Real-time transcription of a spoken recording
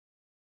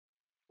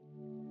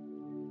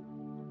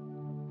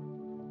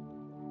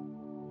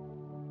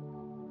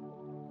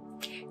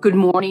Good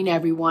morning,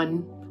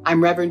 everyone.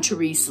 I'm Reverend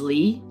Therese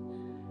Lee.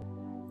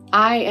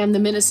 I am the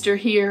minister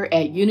here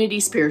at Unity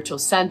Spiritual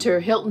Center,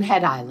 Hilton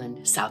Head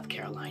Island, South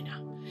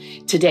Carolina.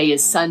 Today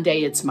is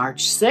Sunday. It's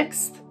March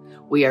 6th.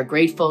 We are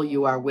grateful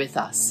you are with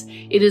us.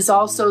 It is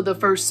also the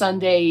first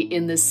Sunday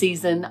in the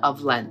season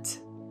of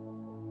Lent.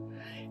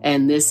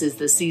 And this is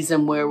the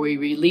season where we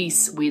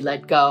release, we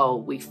let go,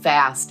 we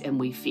fast, and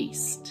we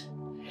feast.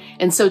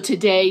 And so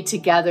today,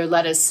 together,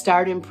 let us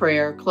start in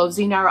prayer,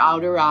 closing our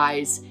outer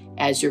eyes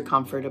as you're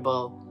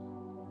comfortable,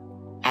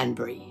 and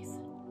breathe.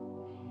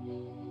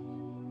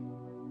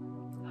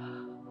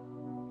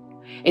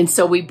 And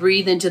so we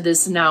breathe into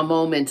this now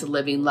moment,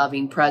 living,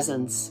 loving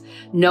presence,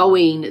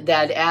 knowing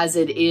that as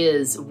it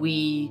is,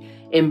 we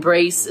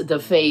embrace the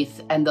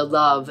faith and the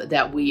love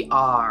that we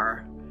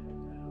are.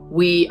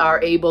 We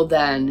are able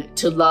then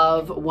to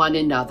love one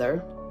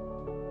another,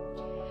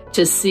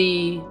 to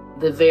see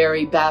the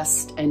very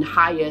best and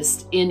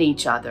highest in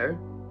each other.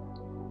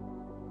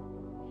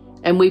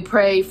 And we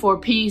pray for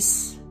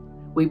peace.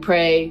 We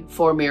pray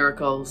for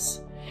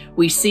miracles.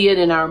 We see it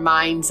in our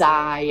mind's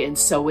eye, and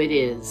so it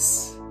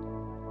is.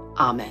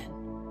 Amen.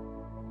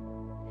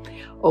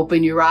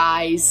 Open your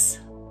eyes,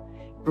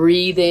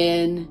 breathe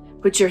in,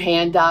 put your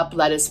hand up.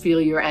 Let us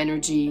feel your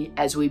energy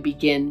as we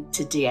begin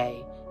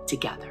today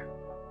together.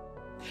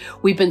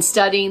 We've been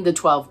studying the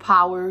 12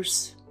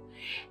 powers,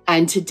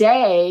 and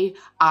today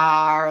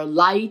our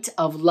light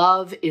of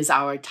love is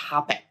our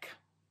topic.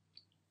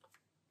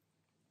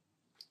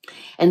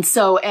 And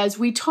so as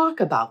we talk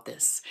about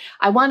this,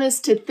 I want us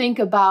to think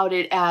about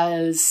it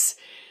as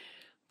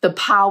the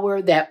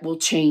power that will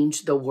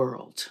change the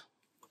world,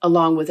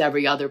 along with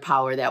every other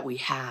power that we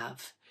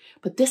have.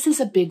 But this is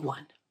a big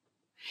one.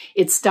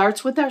 It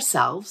starts with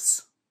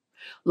ourselves,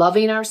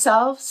 loving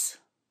ourselves,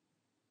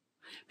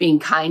 being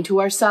kind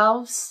to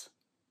ourselves,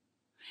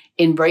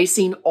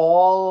 embracing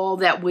all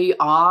that we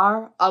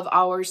are of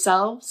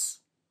ourselves,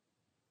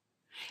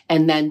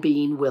 and then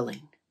being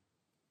willing.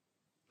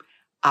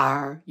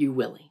 Are you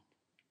willing?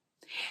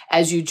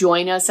 As you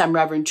join us, I'm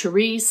Reverend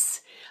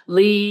Therese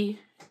Lee,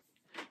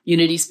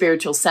 Unity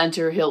Spiritual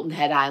Center, Hilton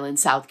Head Island,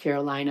 South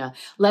Carolina.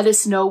 Let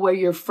us know where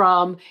you're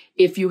from.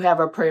 If you have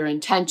a prayer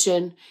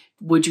intention,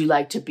 would you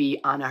like to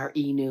be on our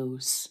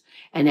e-news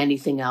and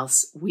anything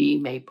else we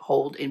may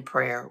hold in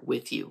prayer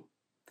with you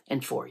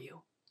and for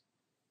you.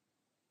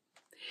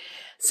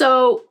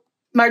 So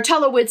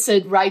Martella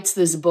Whitsett writes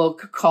this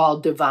book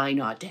called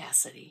Divine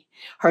Audacity.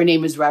 Her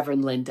name is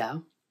Reverend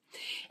Linda.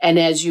 And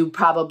as you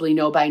probably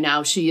know by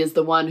now, she is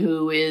the one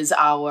who is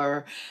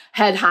our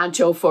head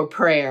honcho for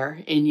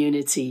prayer in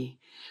Unity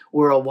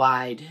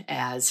worldwide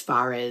as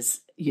far as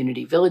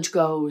Unity Village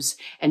goes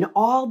and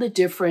all the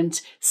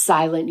different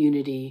silent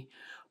Unity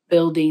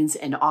buildings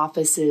and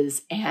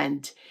offices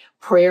and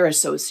prayer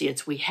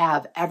associates we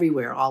have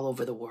everywhere all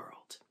over the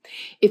world.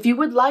 If you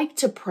would like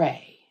to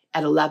pray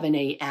at 11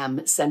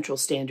 a.m. Central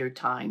Standard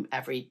Time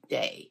every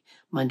day,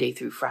 Monday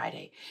through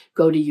Friday,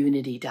 go to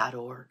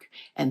unity.org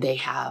and they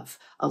have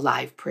a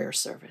live prayer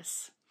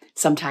service.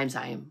 Sometimes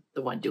I am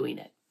the one doing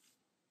it.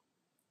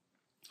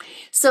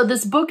 So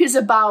this book is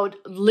about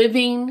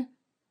living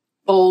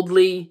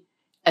boldly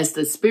as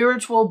the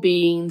spiritual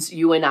beings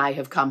you and I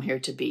have come here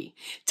to be,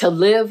 to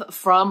live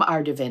from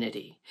our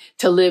divinity,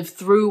 to live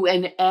through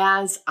and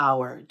as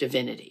our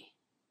divinity.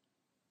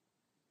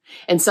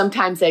 And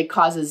sometimes that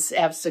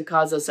has to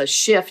cause us a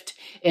shift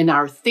in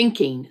our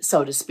thinking,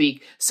 so to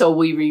speak, so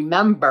we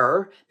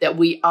remember that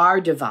we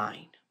are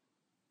divine.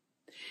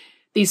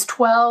 These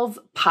 12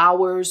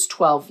 powers,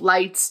 12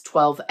 lights,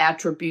 12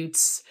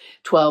 attributes,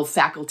 12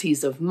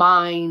 faculties of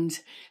mind,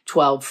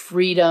 12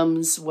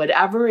 freedoms,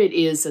 whatever it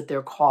is that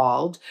they're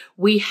called,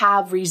 we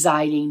have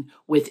residing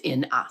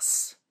within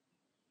us.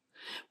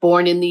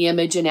 Born in the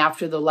image and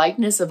after the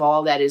likeness of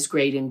all that is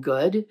great and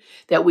good,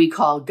 that we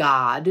call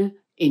God,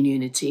 in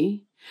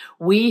Unity,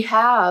 we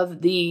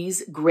have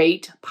these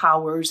great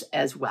powers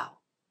as well.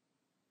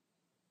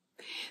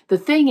 The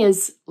thing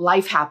is,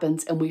 life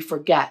happens and we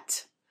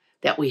forget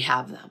that we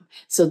have them.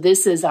 So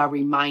this is our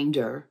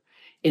reminder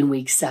in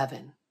week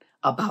 7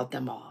 about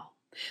them all.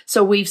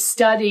 So we've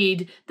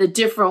studied the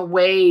different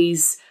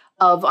ways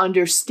of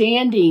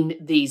understanding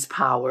these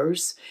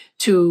powers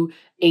to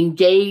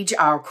engage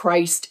our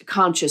Christ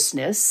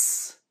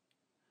consciousness.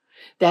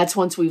 That's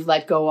once we've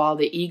let go all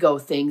the ego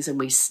things and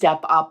we step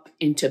up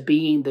into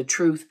being the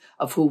truth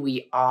of who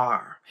we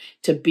are,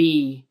 to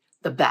be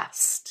the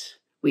best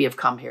we have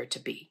come here to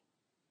be.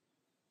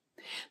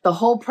 The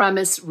whole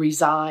premise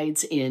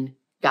resides in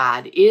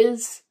God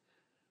is,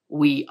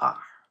 we are.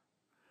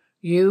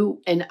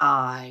 You and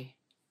I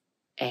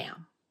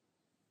am.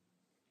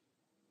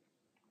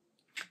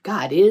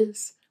 God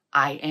is,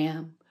 I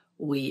am,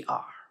 we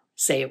are.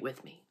 Say it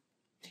with me.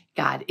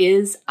 God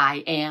is,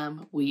 I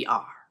am, we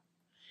are.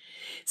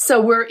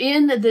 So we're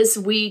in this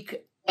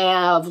week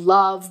of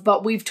love,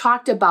 but we've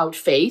talked about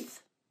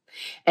faith,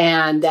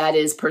 and that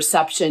is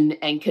perception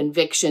and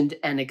conviction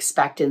and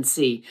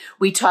expectancy.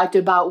 We talked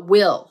about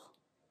will,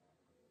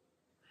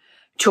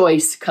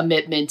 choice,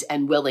 commitment,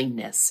 and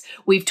willingness.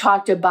 We've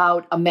talked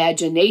about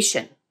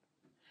imagination,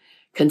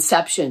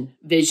 conception,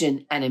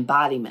 vision, and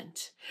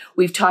embodiment.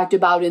 We've talked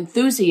about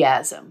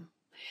enthusiasm,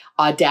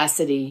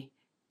 audacity,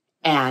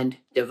 and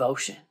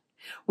devotion.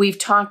 We've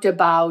talked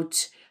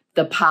about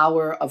the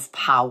power of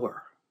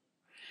power,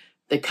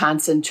 the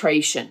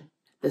concentration,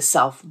 the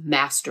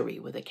self-mastery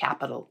with a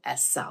capital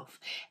S self,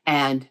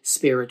 and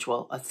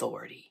spiritual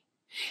authority.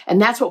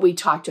 And that's what we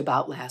talked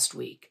about last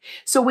week.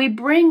 So we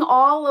bring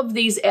all of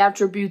these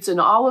attributes and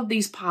all of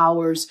these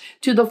powers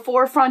to the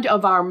forefront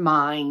of our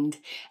mind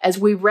as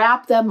we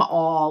wrap them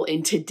all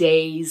in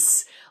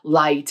today's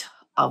light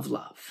of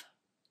love.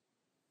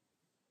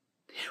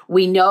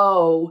 We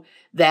know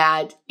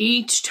that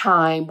each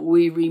time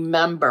we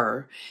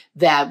remember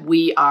that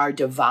we are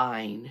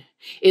divine,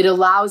 it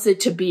allows it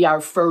to be our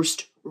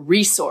first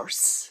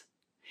resource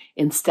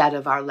instead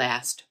of our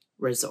last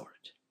resort.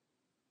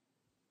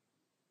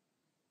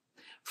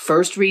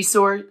 First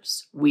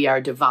resource, we are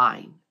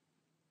divine.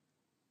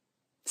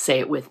 Say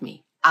it with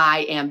me.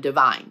 I am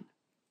divine.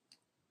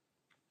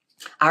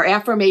 Our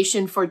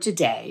affirmation for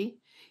today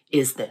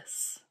is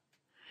this.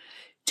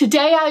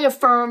 Today I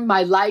affirm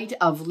my light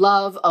of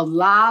love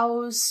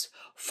allows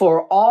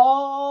for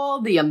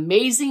all the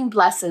amazing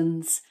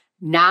blessings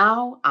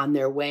now on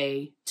their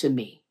way to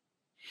me.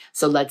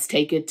 So let's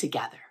take it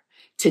together.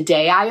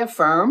 Today I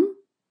affirm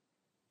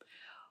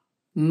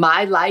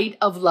my light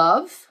of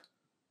love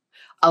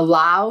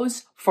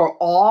allows for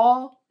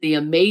all the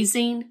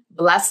amazing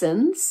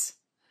blessings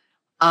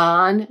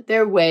on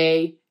their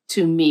way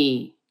to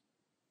me.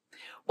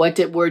 What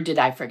word did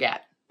I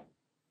forget?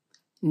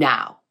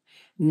 Now.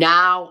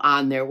 Now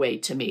on their way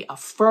to me.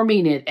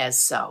 Affirming it as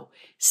so.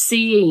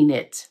 Seeing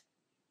it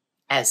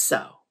as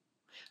so.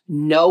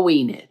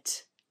 Knowing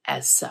it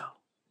as so.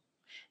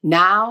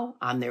 Now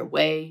on their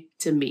way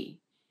to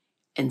me.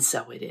 And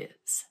so it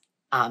is.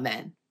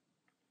 Amen.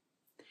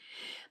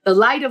 The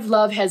light of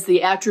love has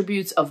the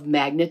attributes of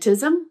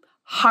magnetism,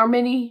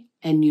 harmony,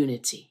 and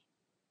unity.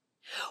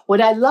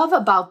 What I love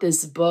about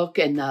this book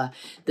and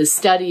the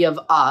study of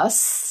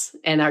us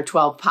and our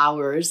 12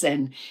 powers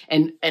and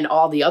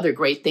all the other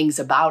great things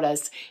about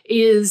us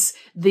is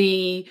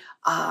the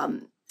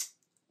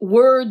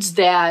words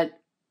that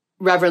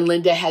Reverend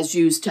Linda has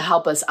used to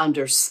help us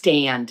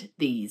understand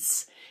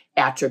these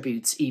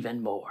attributes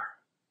even more.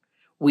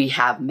 We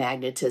have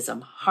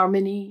magnetism,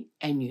 harmony,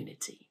 and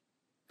unity.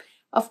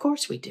 Of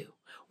course we do.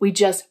 We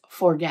just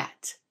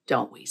forget,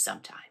 don't we,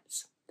 sometimes?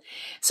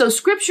 So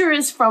scripture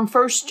is from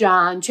 1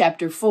 John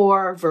chapter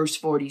 4, verse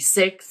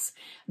 46.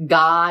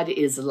 God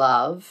is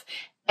love,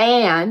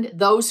 and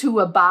those who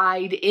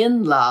abide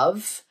in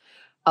love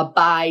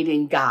abide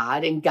in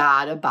God, and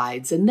God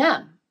abides in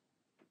them.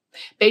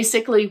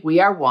 Basically, we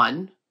are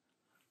one.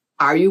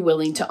 Are you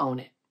willing to own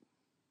it?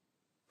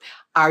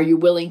 Are you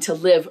willing to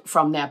live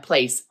from that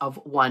place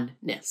of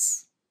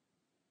oneness?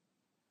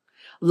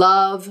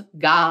 Love,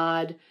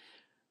 God,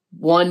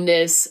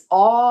 oneness,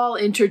 all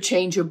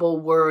interchangeable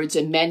words,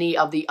 and many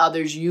of the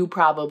others you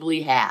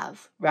probably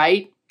have,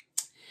 right?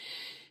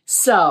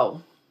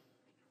 So,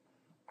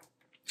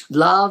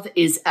 love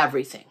is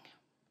everything.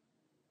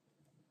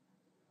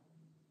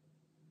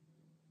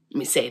 Let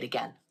me say it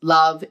again.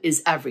 Love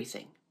is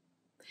everything.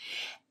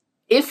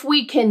 If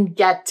we can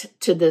get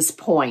to this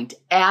point,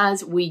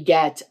 as we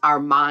get our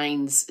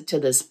minds to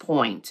this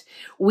point,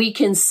 we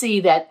can see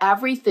that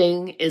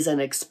everything is an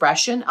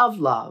expression of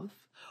love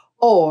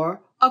or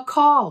a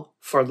call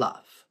for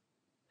love.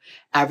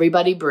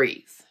 Everybody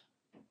breathe.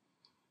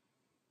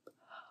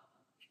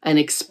 An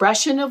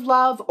expression of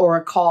love or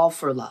a call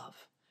for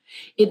love.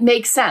 It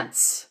makes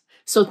sense.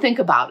 So think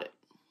about it.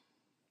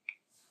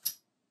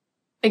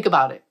 Think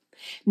about it.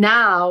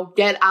 Now,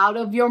 get out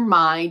of your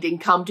mind and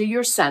come to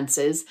your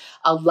senses.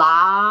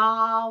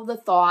 Allow the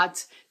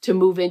thoughts to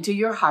move into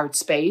your heart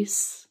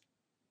space.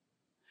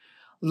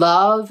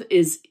 Love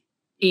is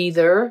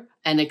either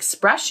an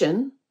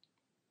expression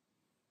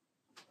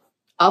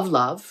of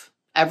love,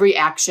 every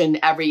action,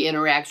 every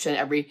interaction,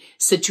 every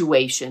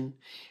situation,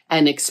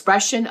 an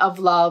expression of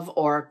love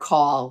or a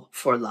call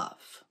for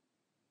love.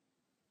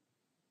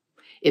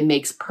 It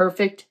makes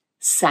perfect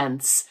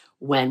sense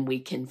when we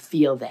can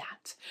feel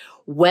that.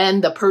 When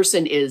the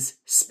person is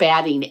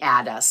spatting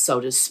at us, so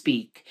to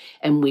speak,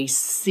 and we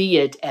see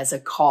it as a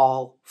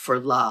call for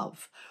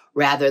love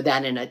rather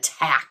than an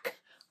attack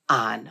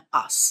on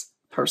us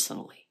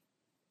personally.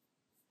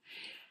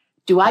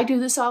 Do I do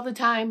this all the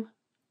time?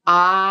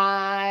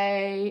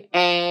 I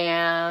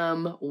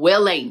am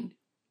willing.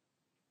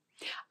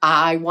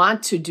 I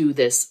want to do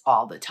this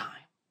all the time.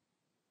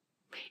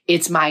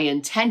 It's my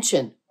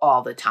intention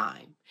all the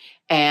time.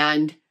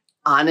 And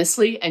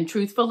honestly and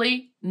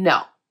truthfully,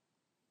 no.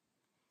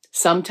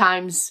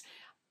 Sometimes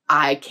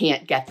I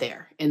can't get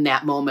there in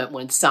that moment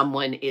when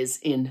someone is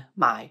in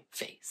my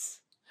face.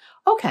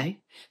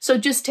 Okay, so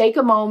just take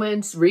a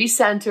moment,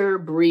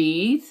 recenter,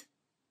 breathe,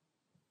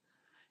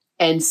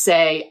 and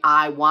say,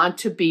 I want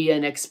to be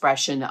an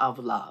expression of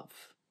love.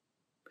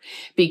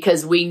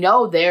 Because we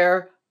know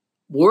their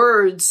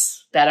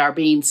words that are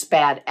being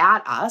spat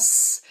at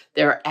us,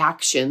 their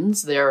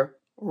actions, their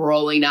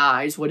rolling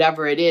eyes,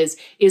 whatever it is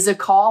a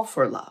call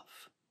for love.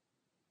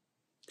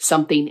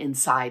 Something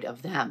inside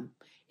of them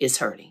is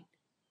hurting.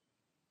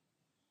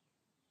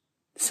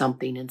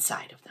 Something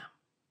inside of them.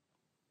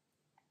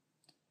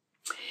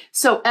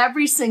 So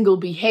every single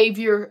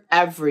behavior,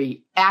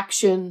 every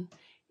action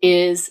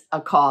is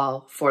a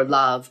call for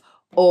love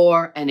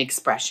or an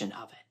expression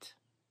of it.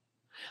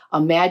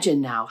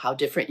 Imagine now how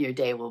different your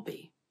day will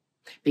be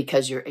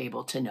because you're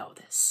able to know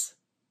this.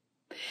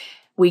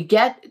 We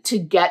get to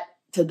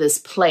this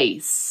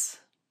place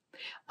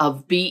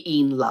of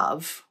being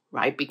love,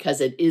 right?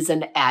 Because it is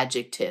an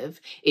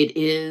adjective. It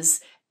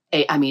is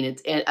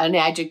it's an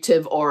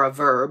adjective or a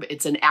verb.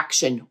 It's an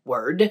action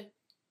word.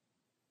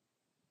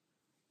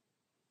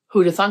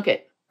 Who'd have thunk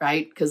it,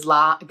 right? Because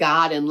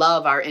God and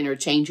love are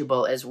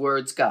interchangeable as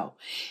words go.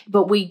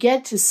 But we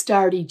get to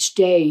start each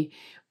day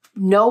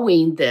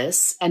knowing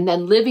this and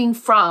then living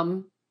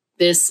from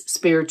this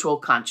spiritual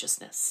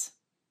consciousness.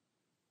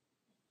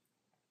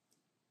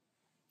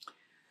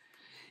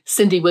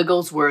 Cindy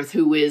Wigglesworth,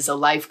 who is a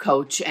life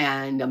coach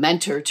and a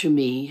mentor to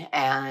me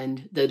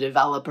and the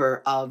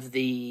developer of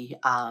the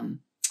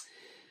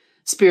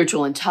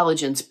spiritual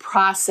intelligence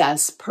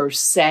process per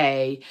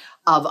se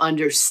of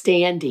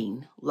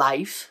understanding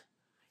life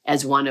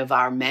as one of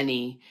our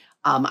many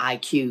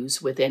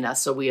IQs within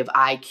us. So we have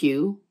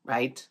IQ,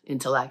 right?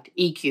 Intellect,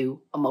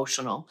 EQ,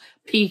 emotional,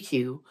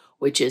 PQ,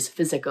 which is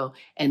physical,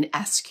 and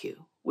SQ,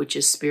 which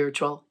is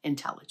spiritual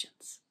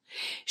intelligence.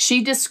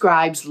 She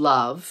describes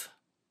love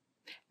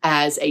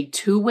as a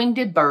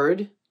two-winged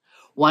bird,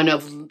 one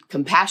of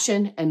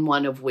compassion and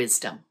one of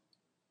wisdom.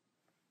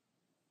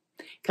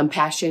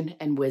 Compassion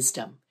and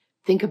wisdom.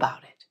 Think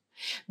about it.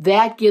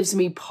 That gives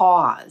me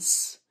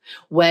pause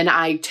when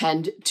I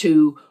tend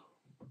to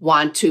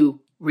want to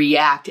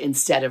react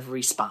instead of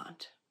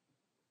respond.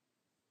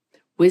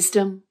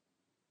 Wisdom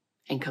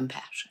and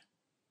compassion.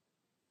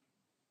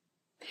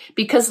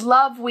 Because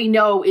love, we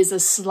know, is a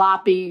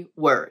sloppy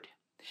word.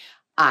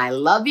 I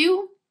love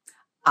you,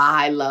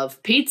 I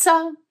love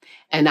pizza,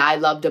 and I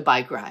loved a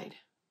bike ride.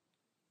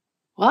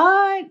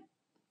 What?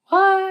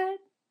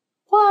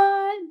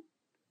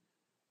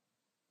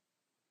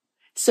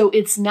 So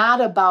it's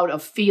not about a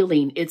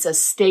feeling, it's a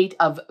state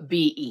of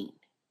being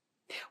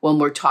when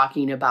we're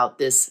talking about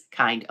this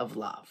kind of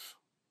love.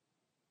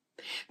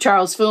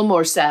 Charles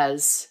Fillmore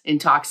says in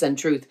Talks on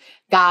Truth,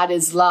 God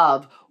is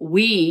love.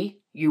 We,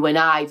 you and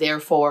I,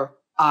 therefore,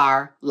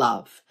 are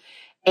love.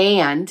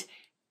 And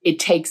it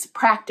takes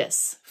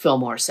practice,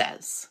 Fillmore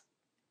says,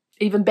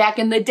 even back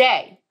in the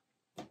day,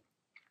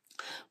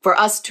 for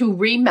us to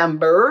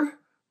remember,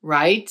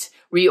 right,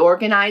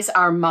 reorganize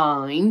our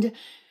mind,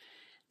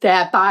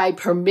 that by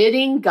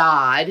permitting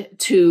God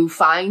to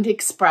find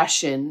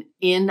expression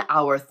in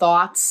our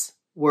thoughts,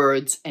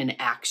 words, and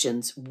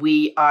actions,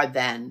 we are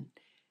then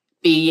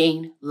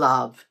being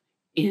love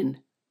in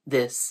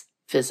this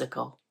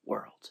physical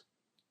world.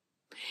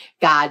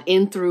 God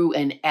in, through,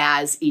 and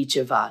as each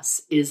of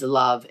us is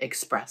love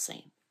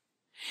expressing.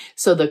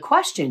 So the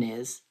question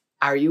is,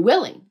 are you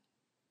willing?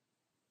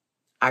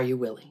 Are you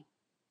willing?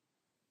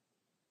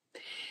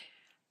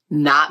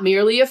 Not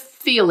merely a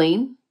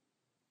feeling,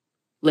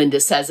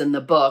 Linda says in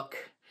the book,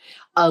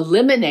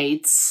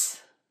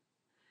 eliminates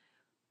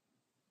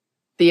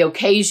the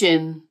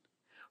occasion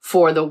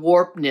for the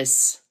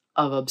warpness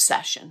of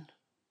obsession.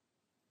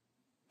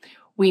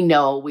 We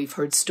know, we've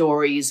heard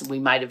stories, we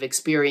might have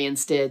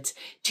experienced it,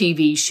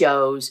 TV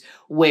shows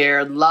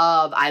where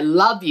love, I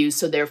love you,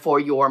 so therefore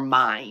you're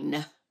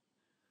mine.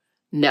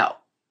 No,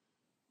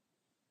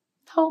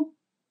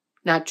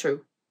 not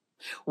true.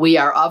 We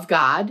are of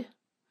God.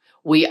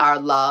 We are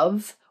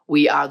love.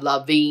 We are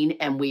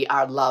loving, and we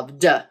are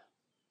loved.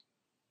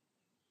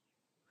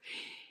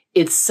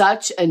 It's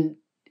such a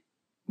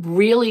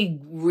really,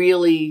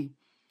 really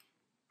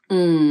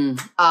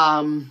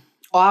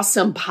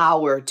awesome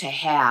power to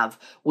have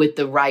with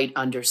the right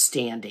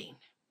understanding.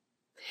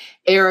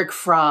 Erich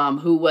Fromm,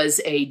 who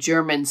was a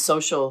German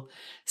social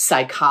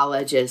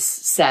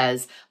psychologist,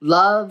 says,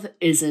 love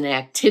is an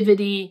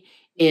activity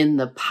in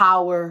the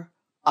power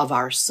of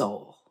our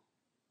soul.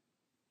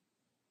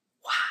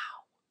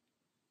 Wow.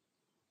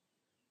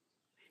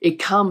 It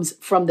comes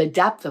from the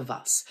depth of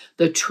us,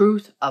 the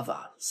truth of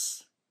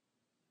us.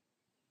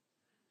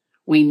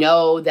 We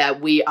know that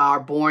we are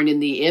born in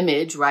the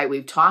image, right?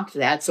 We've talked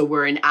that. So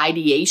we're an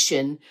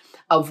ideation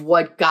of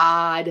what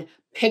God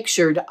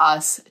pictured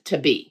us to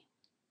be.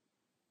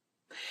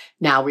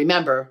 Now,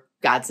 remember,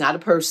 God's not a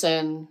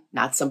person,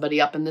 not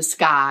somebody up in the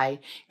sky.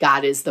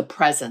 God is the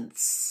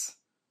presence.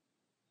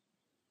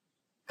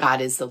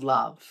 God is the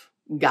love.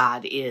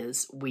 God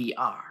is we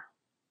are.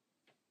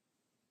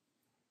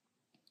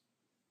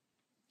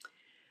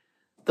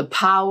 The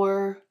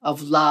power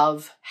of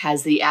love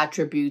has the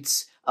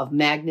attributes of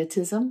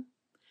magnetism,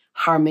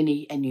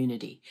 harmony, and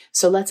unity.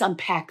 So let's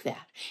unpack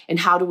that. And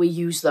how do we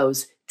use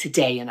those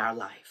today in our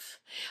life?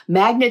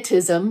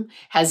 Magnetism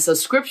has a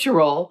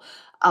scriptural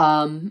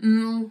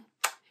backbone.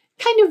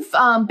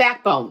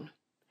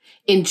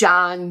 In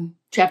John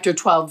chapter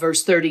 12,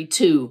 verse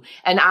 32,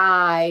 and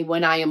I,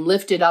 when I am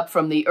lifted up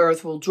from the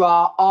earth, will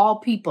draw all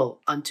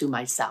people unto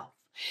myself.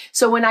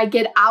 So when I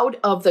get out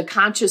of the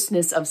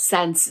consciousness of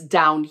sense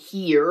down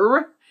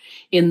here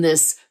in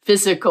this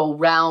physical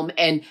realm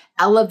and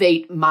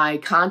elevate my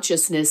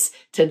consciousness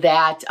to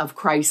that of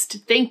Christ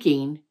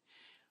thinking,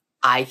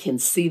 I can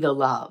see the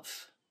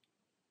love.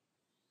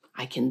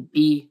 I can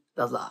be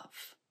the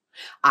love.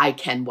 I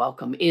can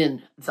welcome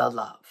in the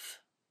love.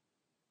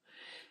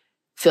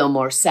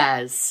 Fillmore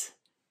says,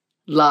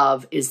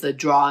 love is the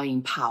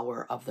drawing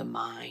power of the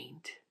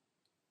mind,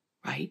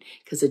 right?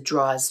 Because it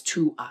draws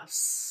to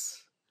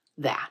us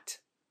that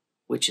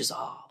which is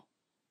all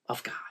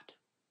of God.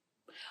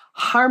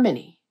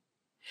 Harmony.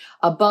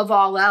 Above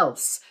all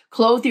else,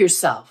 clothe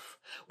yourself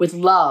with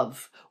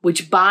love,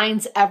 which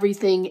binds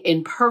everything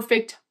in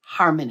perfect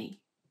harmony.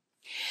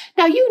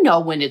 Now, you know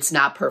when it's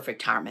not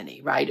perfect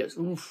harmony, right? It's,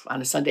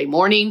 on a Sunday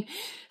morning,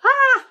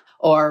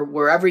 or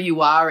wherever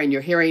you are and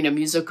you're hearing a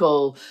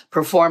musical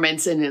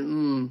performance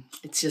and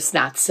it's just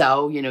not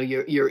so,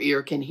 your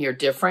ear can hear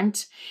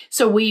different.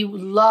 So we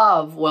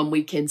love when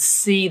we can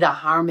see the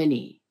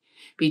harmony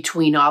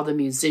between all the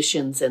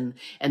musicians and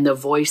the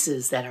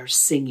voices that are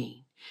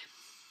singing.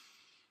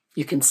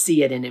 You can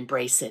see it and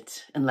embrace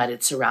it and let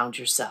it surround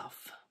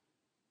yourself.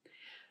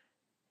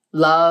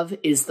 Love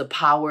is the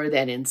power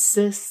that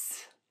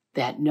insists,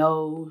 that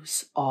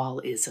knows all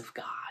is of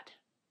God.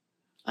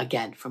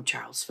 Again, from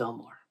Charles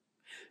Fillmore.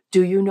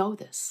 Do you know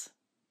this?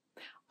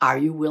 Are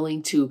you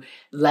willing to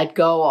let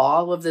go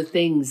all of the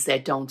things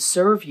that don't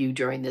serve you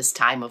during this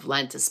time of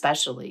Lent,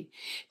 especially,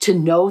 to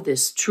know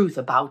this truth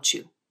about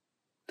you?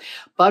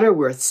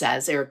 Butterworth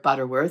says, Eric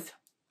Butterworth,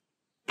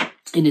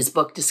 in his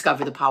book,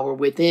 Discover the Power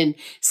Within,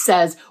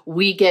 says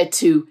we get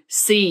to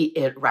see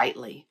it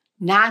rightly,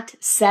 not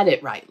set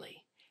it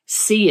rightly,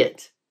 see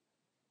it.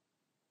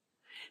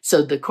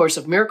 So the Course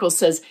of Miracles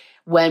says,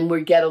 when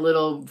we get a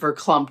little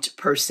verklempt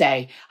per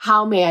se,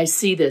 how may I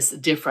see this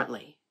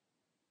differently?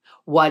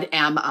 What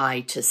am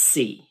I to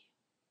see?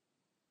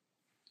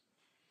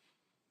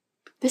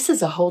 This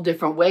is a whole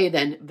different way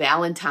than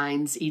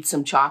Valentine's, eat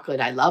some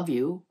chocolate, I love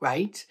you,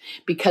 right?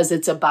 Because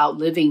it's about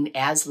living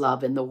as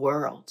love in the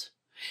world.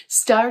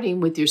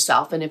 Starting with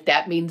yourself, and if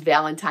that means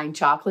Valentine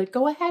chocolate,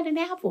 go ahead and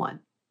have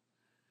one.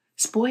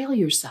 Spoil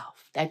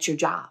yourself. That's your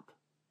job.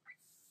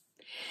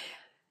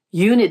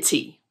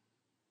 Unity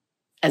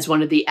as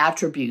one of the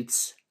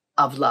attributes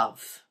of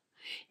love.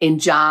 In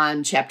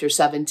John chapter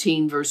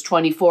 17, verse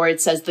 24,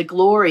 it says, the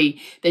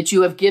glory that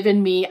you have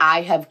given me,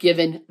 I have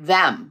given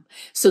them,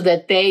 so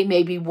that they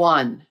may be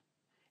one,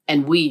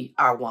 and we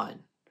are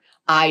one.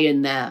 I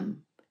in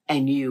them,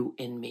 and you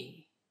in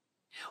me.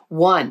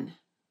 One.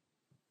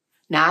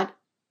 Not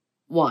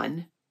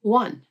one.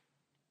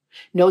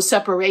 No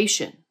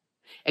separation,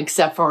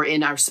 except for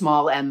in our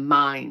small m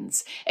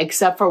minds,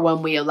 except for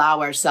when we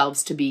allow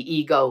ourselves to be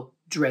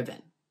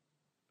ego-driven,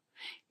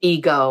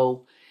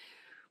 ego-occupied,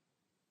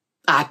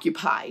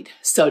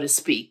 so to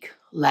speak.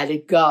 Let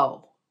it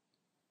go.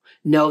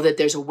 Know that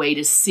there's a way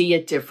to see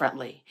it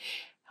differently.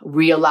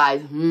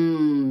 Realize,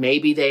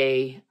 maybe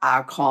they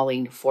are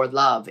calling for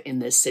love in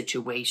this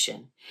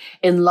situation.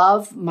 And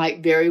love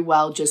might very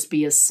well just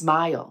be a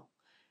smile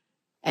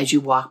as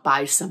you walk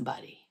by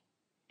somebody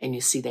and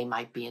you see they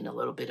might be in a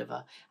little bit of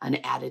an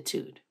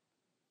attitude.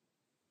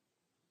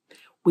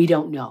 We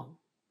don't know.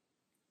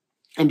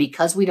 And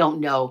because we don't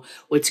know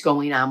what's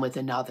going on with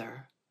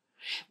another,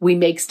 we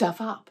make stuff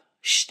up,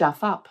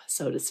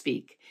 so to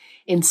speak.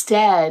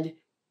 Instead,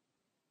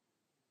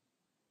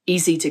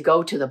 easy to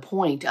go to the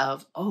point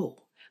of,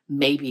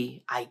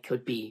 maybe I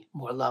could be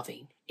more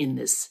loving in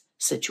this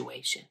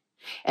situation,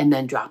 and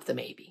then drop the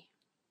maybe.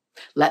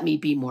 Let me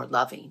be more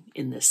loving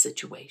in this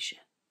situation.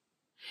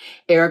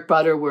 Eric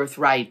Butterworth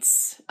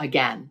writes,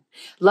 again,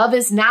 love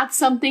is not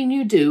something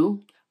you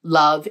do.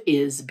 Love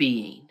is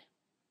being.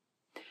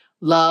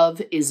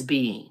 Love is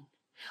being.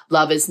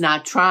 Love is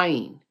not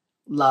trying.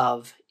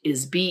 Love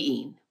is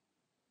being.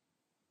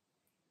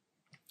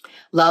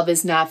 Love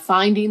is not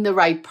finding the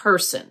right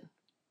person.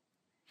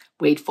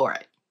 Wait for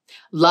it.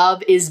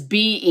 Love is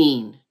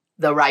being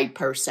the right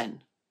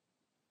person.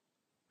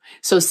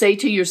 So say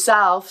to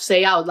yourself,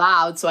 say out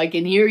loud so I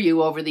can hear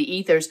you over the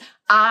ethers,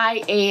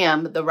 I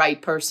am the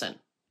right person.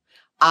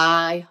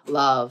 I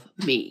love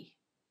me.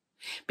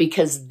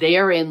 Because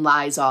therein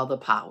lies all the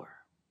power.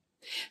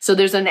 So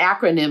there's an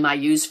acronym I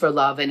use for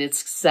love, and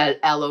it's said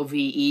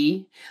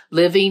LOVE,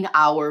 living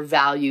our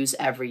values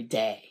every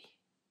day.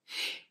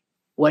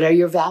 What are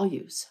your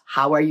values?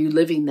 How are you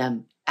living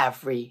them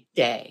every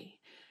day?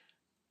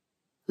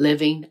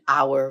 Living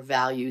our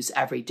values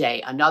every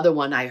day. Another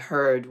one I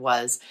heard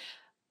was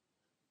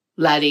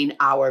letting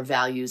our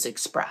values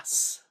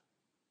express.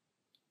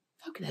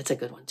 Okay, that's a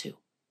good one too.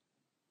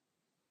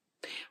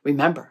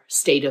 Remember,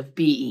 state of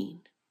being.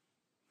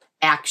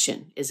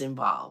 Action is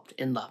involved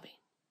in loving.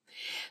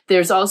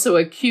 There's also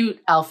a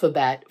cute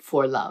alphabet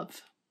for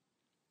love.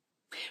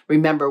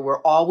 Remember,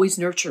 we're always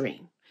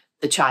nurturing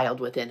the child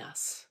within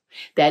us.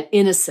 That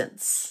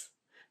innocence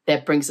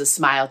that brings a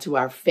smile to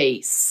our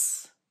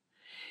face.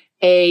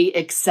 A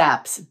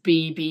accepts,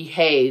 B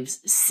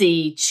behaves,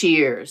 C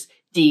cheers,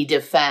 D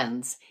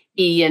defends,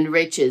 E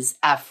enriches,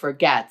 F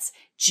forgets,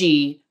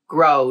 G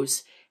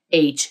grows,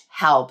 H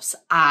helps,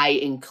 I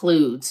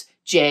includes,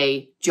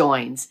 J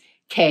joins,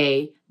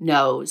 K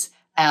knows,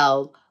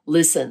 L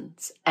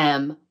listens,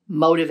 M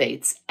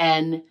motivates,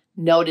 N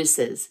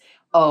notices,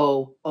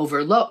 O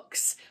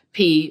overlooks,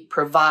 P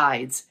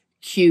provides,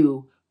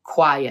 Q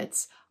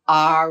quiets,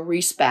 R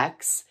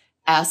respects,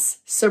 S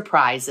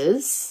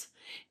surprises,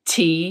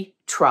 T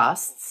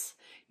trusts,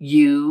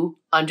 U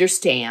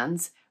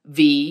understands,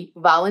 V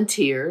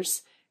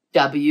volunteers,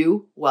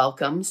 W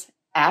welcomes,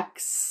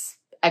 X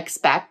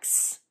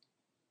expects,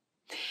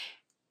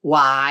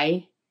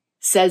 Y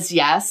says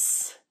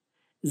yes,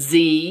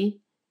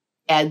 Z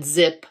adds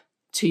zip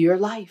to your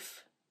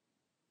life.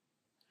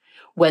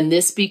 When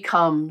this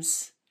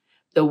becomes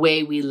the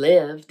way we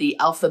live, the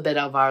alphabet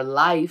of our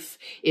life,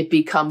 it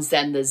becomes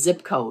then the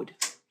zip code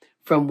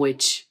from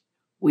which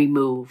we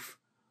move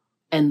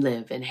and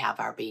live and have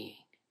our being.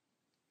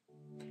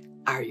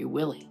 Are you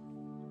willing?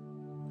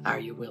 Are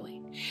you willing?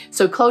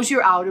 So close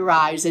your outer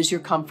eyes as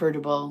you're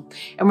comfortable,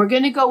 and we're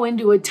going to go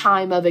into a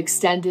time of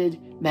extended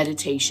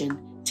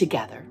meditation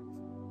together.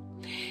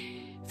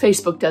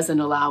 Facebook doesn't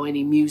allow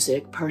any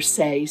music per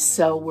se,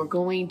 so we're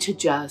going to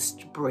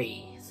just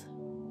breathe.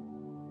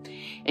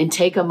 And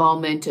take a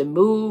moment to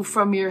move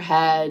from your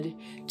head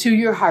to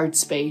your heart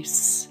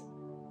space,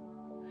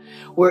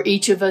 where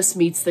each of us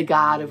meets the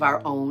God of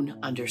our own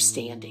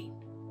understanding.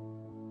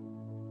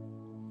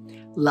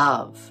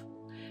 Love,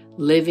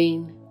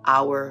 living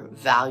our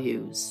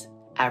values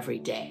every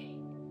day,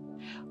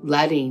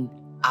 letting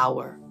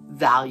our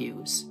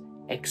values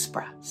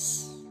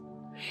express.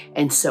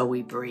 And so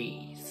we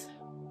breathe.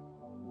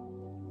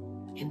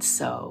 And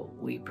so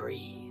we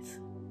breathe.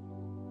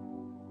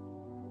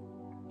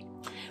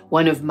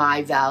 One of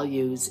my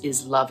values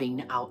is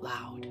loving out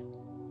loud.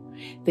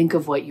 Think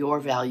of what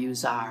your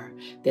values are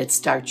that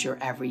start your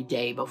every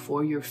day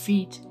before your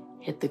feet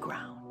hit the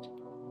ground.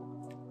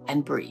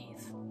 And breathe.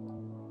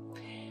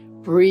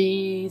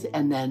 Breathe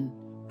and then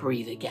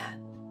breathe again.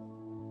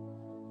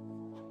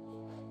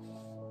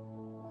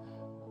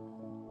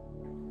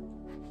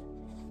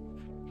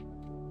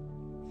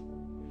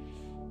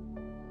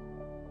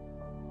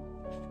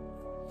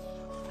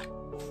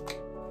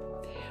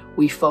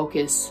 We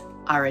focus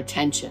our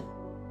attention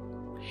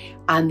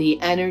on the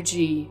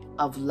energy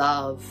of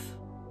love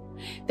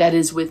that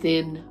is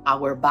within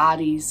our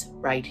bodies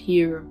right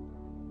here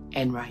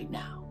and right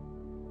now.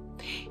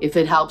 If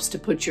it helps to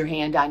put your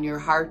hand on your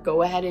heart,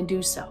 go ahead and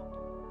do so.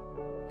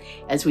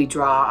 As we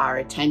draw our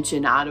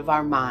attention out of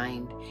our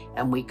mind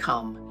and we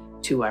come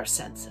to our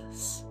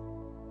senses.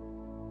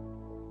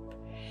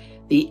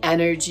 The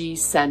energy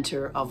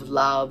center of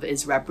love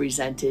is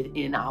represented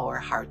in our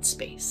heart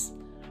space,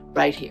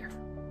 right here.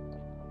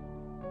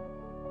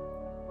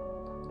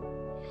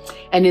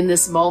 And in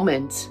this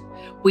moment,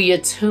 we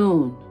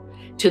attune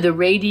to the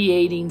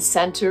radiating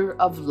center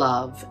of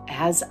love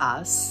as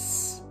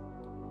us.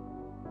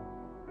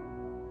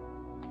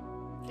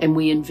 And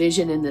we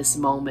envision in this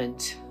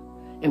moment,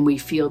 and we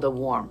feel the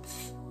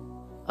warmth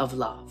of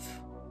love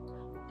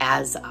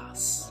as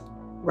us,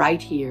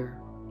 right here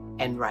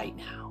and right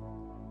now.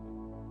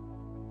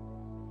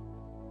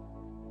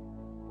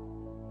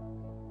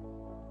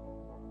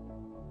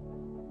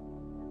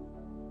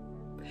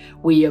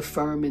 We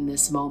affirm in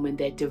this moment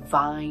that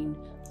divine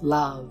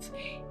love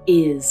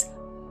is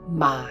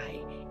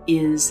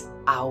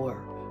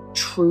our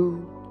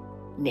true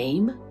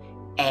name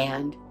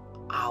and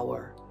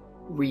our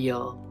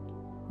real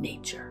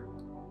nature.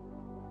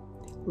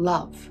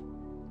 Love.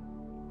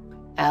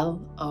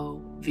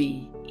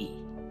 L-O-V-E.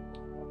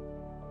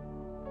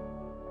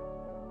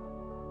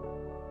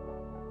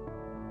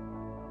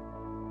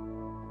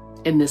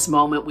 In this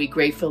moment, we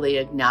gratefully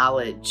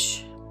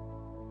acknowledge,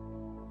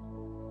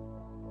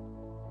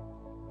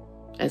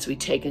 as we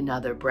take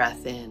another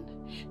breath in,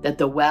 that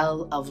the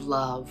well of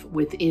love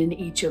within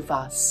each of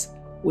us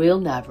will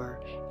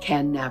never,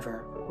 can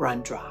never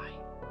run dry.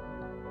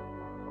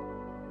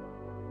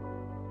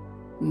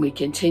 And we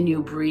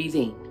continue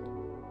breathing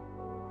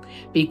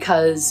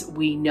because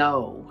we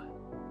know,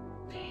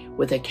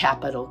 with a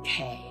capital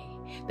K,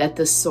 that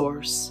the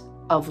source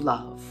of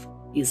love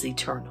is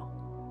eternal.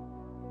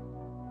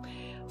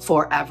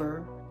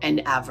 Forever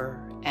and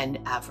ever and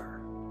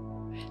ever.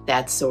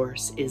 That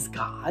source is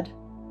God,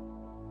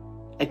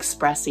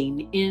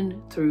 expressing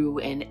in, through,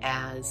 and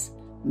as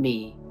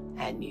me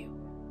and you.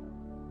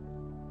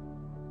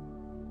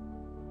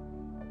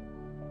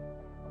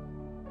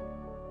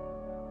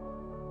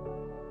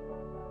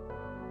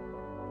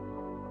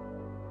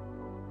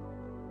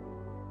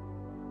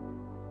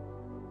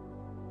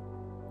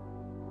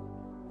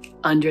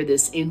 Under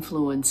this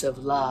influence of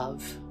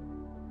love,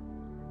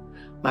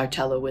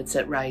 Martella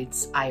Whitsett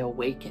writes, I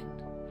awaken,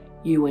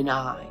 you and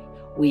I,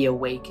 we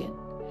awaken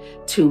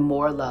to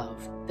more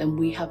love than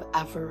we have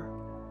ever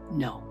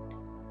known.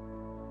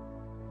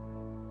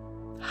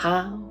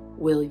 How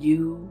will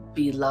you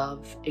be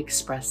love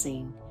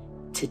expressing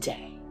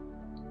today?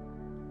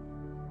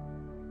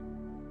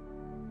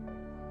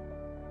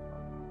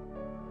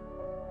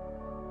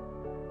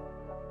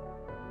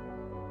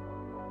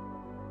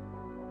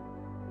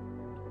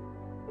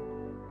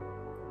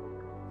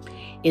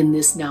 In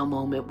this now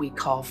moment, we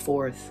call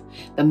forth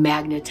the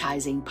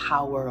magnetizing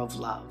power of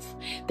love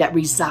that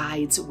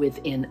resides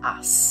within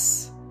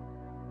us.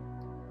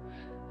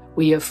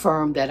 We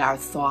affirm that our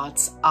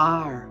thoughts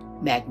are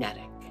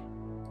magnetic.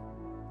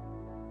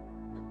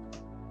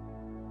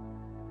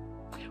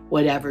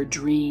 Whatever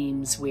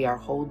dreams we are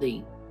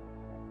holding,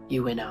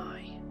 you and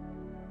I,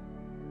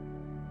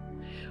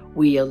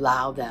 we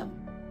allow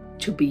them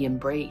to be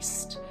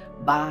embraced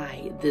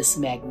by this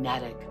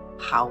magnetic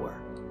power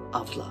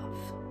of love.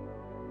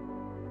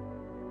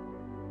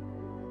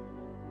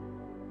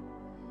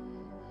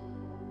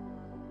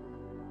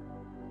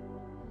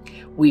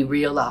 We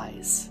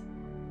realize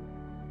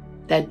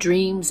that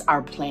dreams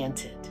are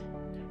planted,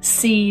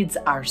 seeds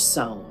are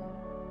sown,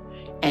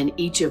 and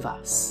each of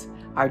us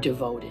are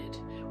devoted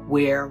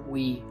where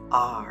we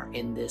are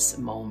in this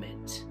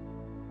moment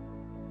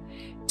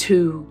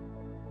to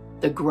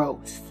the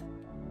growth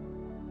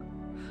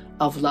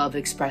of love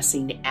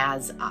expressing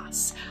as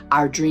us,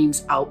 our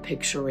dreams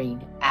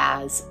outpicturing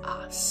as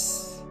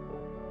us,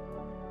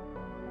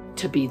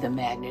 to be the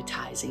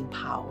magnetizing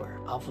power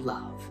of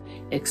love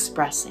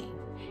expressing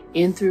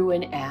in, through,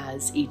 and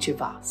as each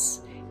of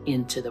us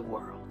into the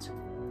world.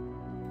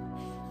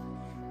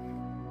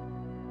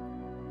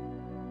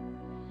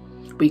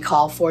 We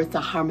call forth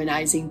the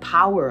harmonizing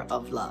power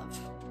of love.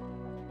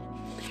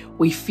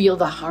 We feel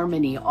the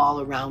harmony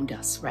all around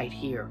us right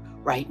here,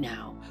 right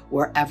now,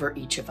 wherever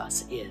each of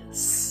us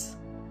is.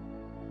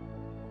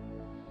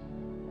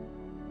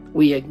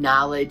 We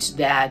acknowledge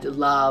that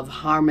love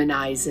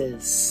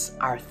harmonizes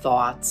our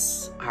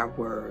thoughts, our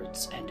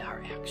words, and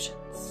our actions.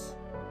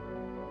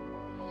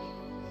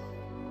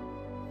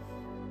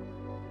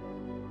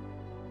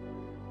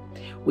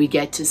 We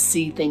get to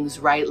see things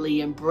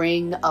rightly and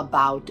bring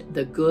about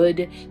the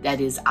good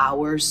that is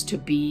ours to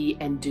be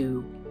and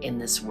do in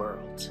this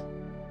world.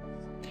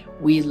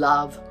 We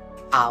love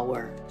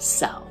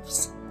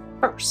ourselves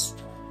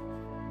first.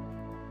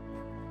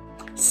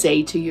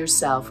 Say to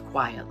yourself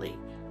quietly,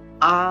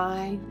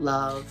 I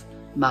love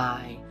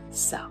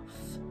myself.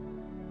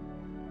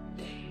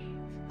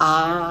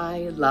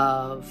 I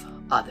love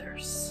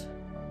others.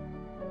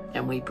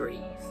 And we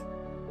breathe.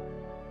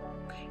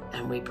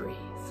 And we breathe.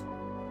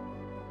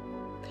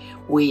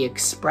 We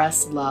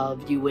express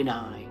love, you and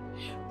I,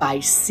 by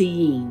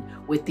seeing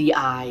with the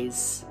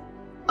eyes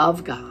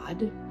of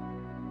God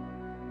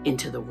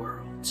into the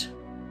world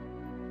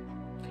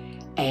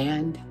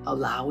and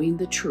allowing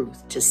the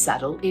truth to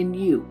settle in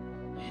you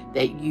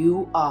that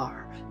you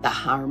are the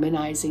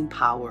harmonizing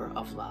power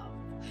of love.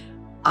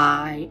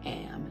 I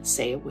am,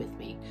 say it with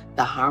me,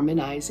 the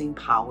harmonizing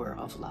power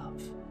of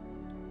love.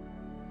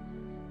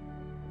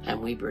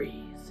 And we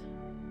breathe.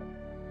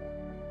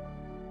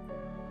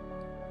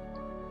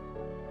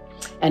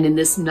 And in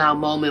this now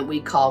moment, we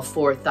call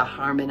forth the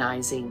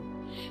harmonizing,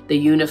 the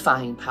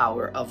unifying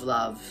power of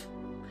love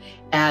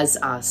as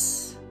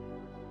us.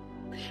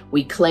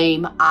 We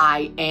claim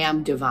I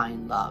am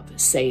divine love.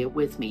 Say it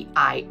with me.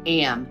 I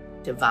am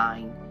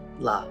divine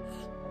love.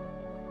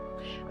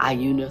 I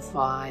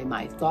unify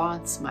my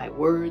thoughts, my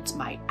words,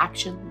 my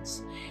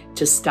actions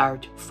to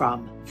start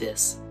from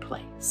this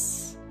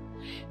place,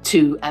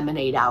 to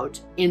emanate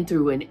out in,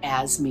 through, and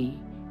as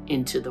me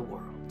into the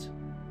world.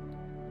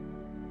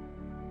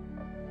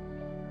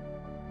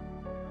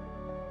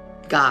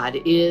 God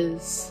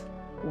is,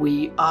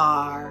 we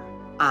are,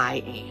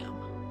 I am.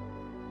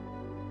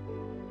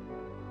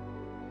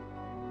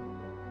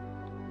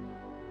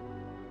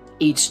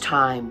 Each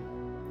time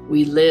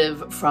we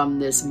live from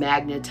this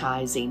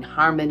magnetizing,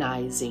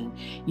 harmonizing,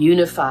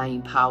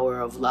 unifying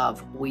power of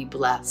love, we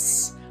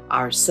bless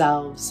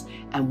ourselves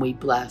and we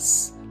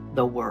bless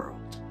the world.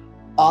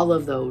 All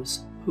of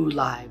those whose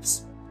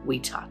lives we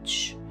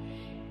touch.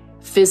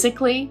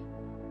 Physically,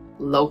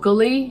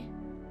 locally,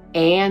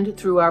 and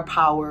through our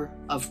power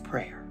of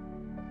prayer.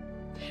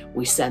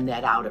 We send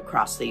that out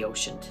across the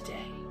ocean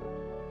today.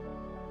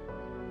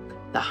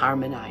 The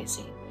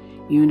harmonizing,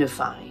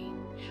 unifying,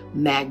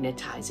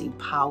 magnetizing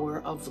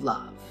power of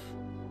love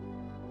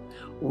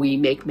we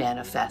make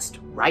manifest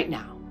right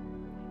now,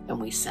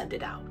 and we send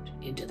it out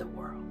into the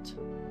world.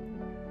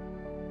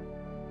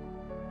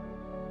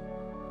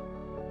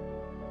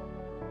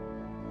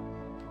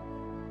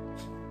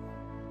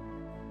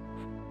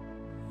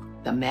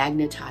 The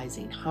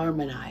magnetizing,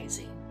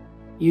 harmonizing,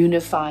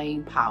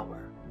 unifying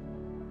power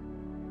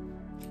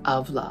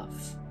of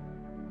love,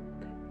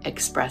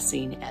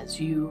 expressing as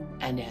you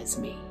and as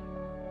me.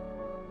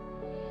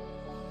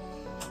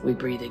 We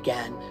breathe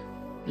again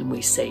and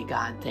we say,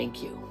 God,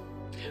 thank you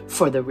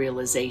for the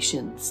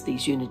realizations,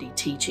 these unity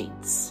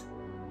teachings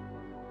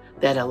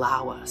that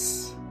allow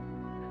us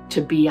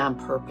to be on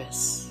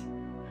purpose,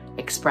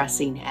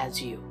 expressing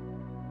as you,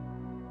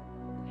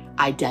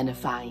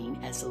 identifying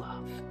as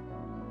love.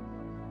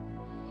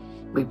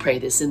 We pray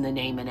this in the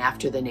name and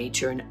after the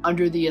nature and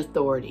under the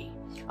authority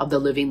of the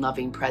living,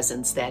 loving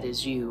presence that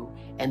is you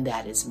and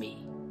that is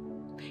me.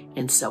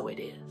 And so it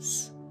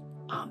is.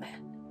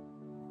 Amen.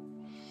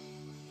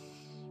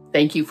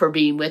 Thank you for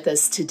being with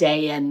us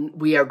today, and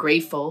we are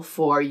grateful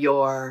for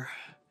your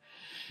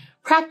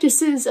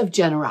Practices of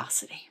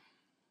generosity.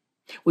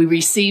 We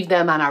receive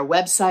them on our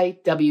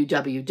website,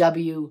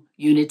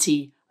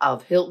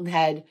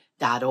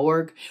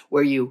 www.unityofhiltonhead.org,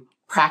 where you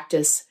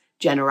practice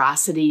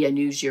generosity and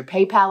use your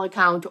PayPal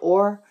account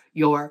or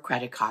your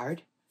credit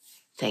card.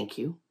 Thank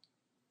you.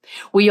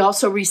 We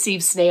also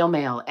receive snail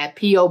mail at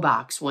P.O.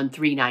 Box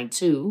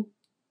 1392,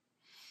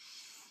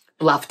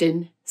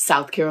 Bluffton,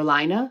 South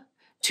Carolina,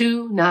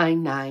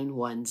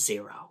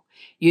 29910,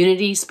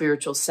 Unity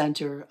Spiritual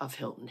Center of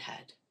Hilton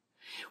Head.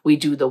 We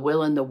do the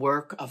will and the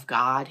work of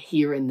God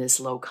here in this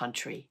low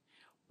country.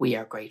 We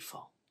are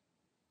grateful.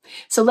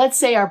 So let's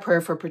say our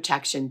prayer for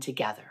protection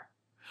together.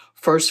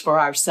 First for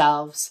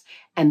ourselves,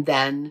 and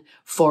then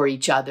for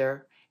each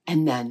other,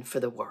 and then for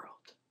the world.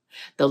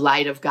 The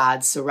light of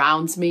God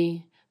surrounds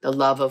me. The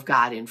love of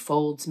God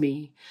enfolds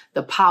me.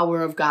 The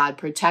power of God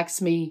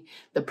protects me.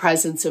 The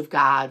presence of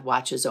God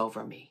watches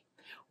over me.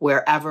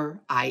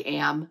 Wherever I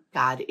am,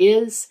 God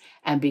is,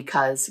 and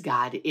because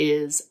God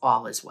is,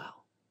 all is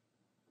well.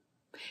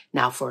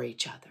 Now for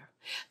each other.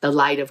 The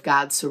light of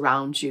God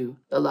surrounds you.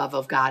 The love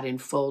of God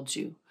enfolds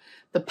you.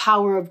 The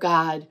power of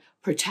God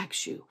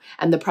protects you,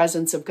 and the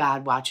presence of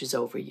God watches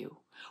over you.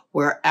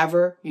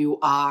 Wherever you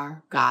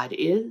are, God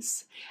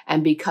is,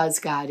 and because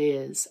God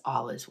is,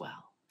 all is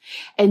well.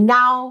 And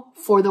now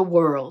for the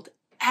world,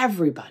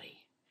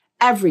 everybody,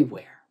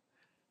 everywhere,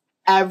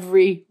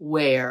 everybody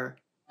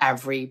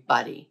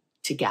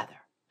together.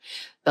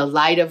 The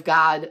light of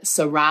God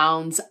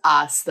surrounds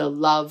us. The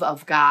love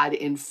of God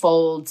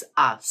enfolds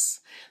us.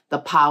 The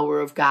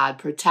power of God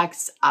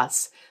protects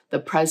us. The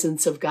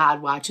presence of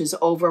God watches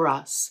over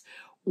us.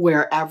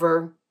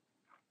 Wherever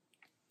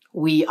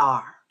we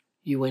are,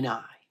 you and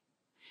I,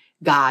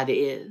 God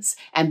is.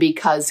 And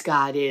because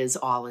God is,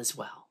 all is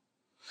well.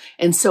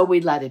 And so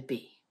we let it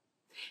be.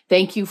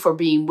 Thank you for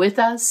being with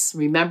us.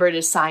 Remember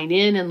to sign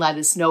in and let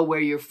us know where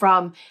you're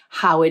from,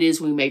 how it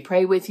is we may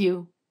pray with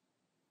you.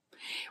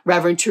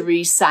 Reverend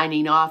Therese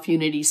signing off,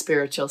 Unity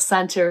Spiritual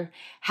Center.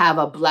 Have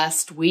a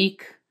blessed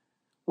week.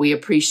 We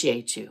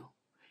appreciate you.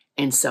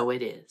 And so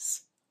it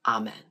is.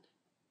 Amen.